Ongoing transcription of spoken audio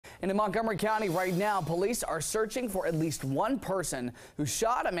And in Montgomery County right now, police are searching for at least one person who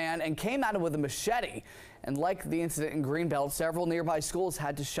shot a man and came at him with a machete. And like the incident in Greenbelt, several nearby schools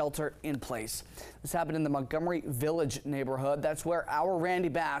had to shelter in place. This happened in the Montgomery Village neighborhood. That's where our Randy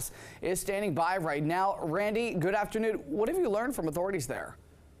Bass is standing by right now. Randy, good afternoon. What have you learned from authorities there?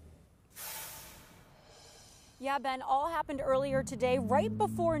 Yeah, Ben, all happened earlier today, right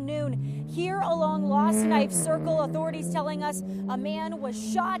before noon. Here along Lost Knife Circle, authorities telling us a man was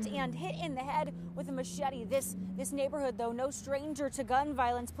shot and hit in the head with a machete. This neighborhood, though, no stranger to gun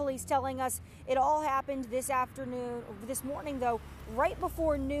violence. Police telling us it all happened this morning, though, right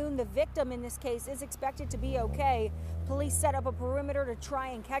before noon. The victim in this case is expected to be okay. Police set up a perimeter to try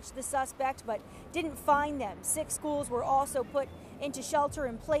and catch the suspect, but didn't find them. 6 schools were also put into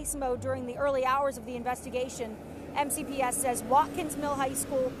shelter-in-place mode during the early hours of the investigation. MCPS says Watkins Mill High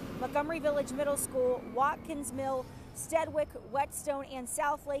School, Montgomery Village Middle School, Watkins Mill, Steadwick, Whetstone, and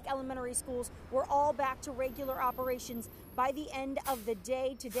South Lake Elementary Schools were all back to regular operations by the end of the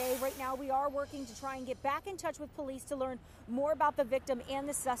day today. Right now, we are working to try and get back in touch with police to learn more about the victim and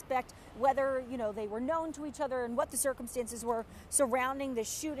the suspect, whether, they were known to each other and what the circumstances were surrounding the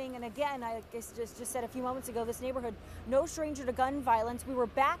shooting. And again, I guess just said a few moments ago, this neighborhood, no stranger to gun violence. We were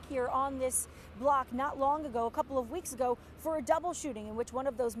back here on this block not long ago, a couple of weeks ago, for a double shooting in which one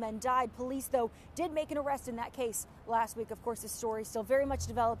of those men died. Police, though, did make an arrest in that case last week. Of course, this story is still very much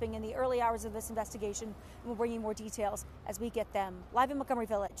developing in the early hours of this investigation, and we'll bring you more details as we get them. Live in Montgomery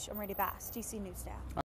Village, I'm Randy Bass, GC News Now.